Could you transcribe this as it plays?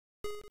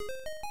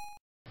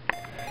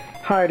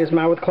Hi, it is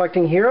Matt with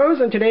Collecting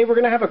Heroes, and today we're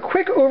going to have a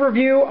quick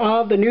overview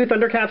of the new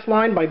Thundercats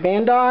line by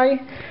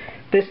Bandai.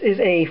 This is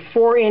a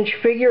 4-inch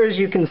figure, as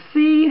you can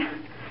see.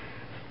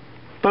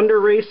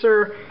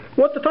 ThunderRacer.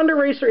 What the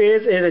ThunderRacer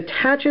is, it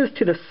attaches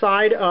to the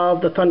side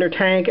of the Thunder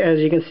Tank, as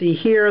you can see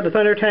here. The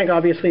Thunder Tank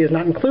obviously is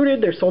not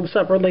included, they're sold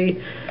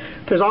separately.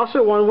 There's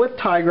also one with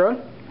Tygra,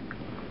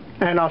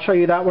 and I'll show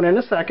you that one in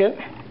a second.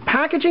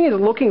 Packaging is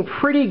looking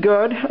pretty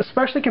good,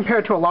 especially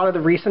compared to a lot of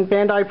the recent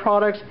Bandai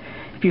products.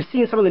 If you've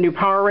seen some of the new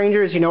Power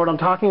Rangers, you know what I'm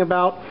talking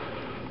about.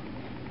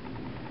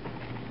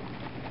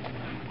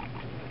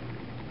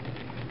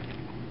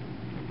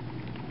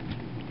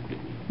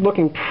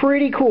 Looking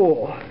pretty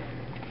cool.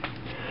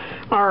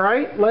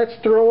 Alright, let's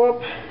throw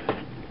up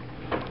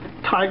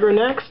Tygra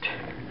next.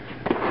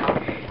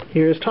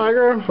 Here's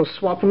Tygra. We'll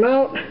swap them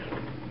out.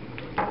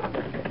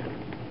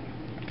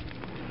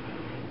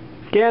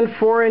 Again,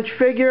 4-inch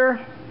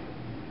figure.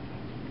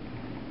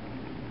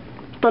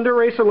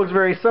 ThunderRacer looks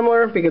very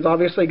similar because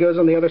obviously it goes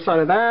on the other side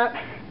of that.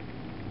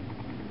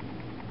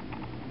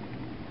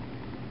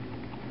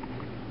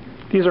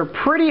 These are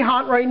pretty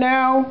hot right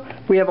now.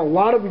 We have a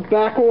lot of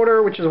back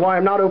order, which is why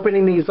I'm not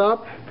opening these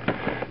up.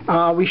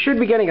 We should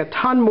be getting a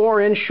ton more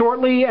in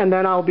shortly, and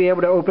then I'll be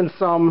able to open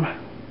some.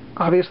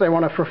 Obviously I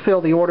want to fulfill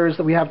the orders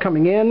that we have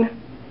coming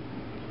in.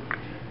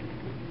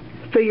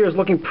 Figure is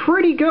looking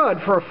pretty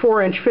good for a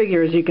 4-inch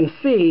figure, as you can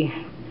see.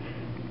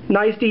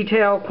 Nice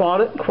detail,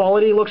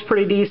 quality looks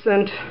pretty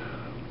decent.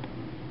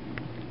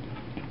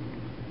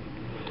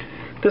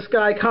 This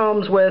guy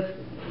comes with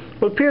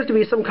what appears to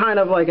be some kind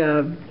of like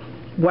a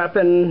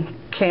weapon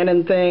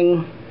cannon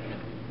thing.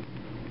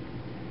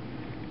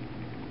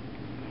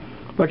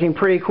 Looking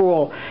pretty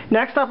cool.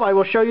 Next up, I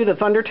will show you the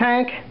Thunder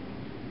Tank.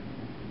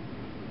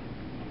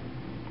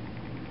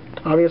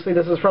 Obviously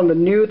this is from the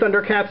new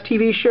Thundercats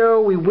TV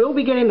show. We will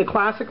be getting the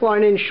classic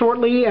line in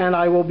shortly, and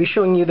I will be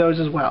showing you those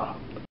as well.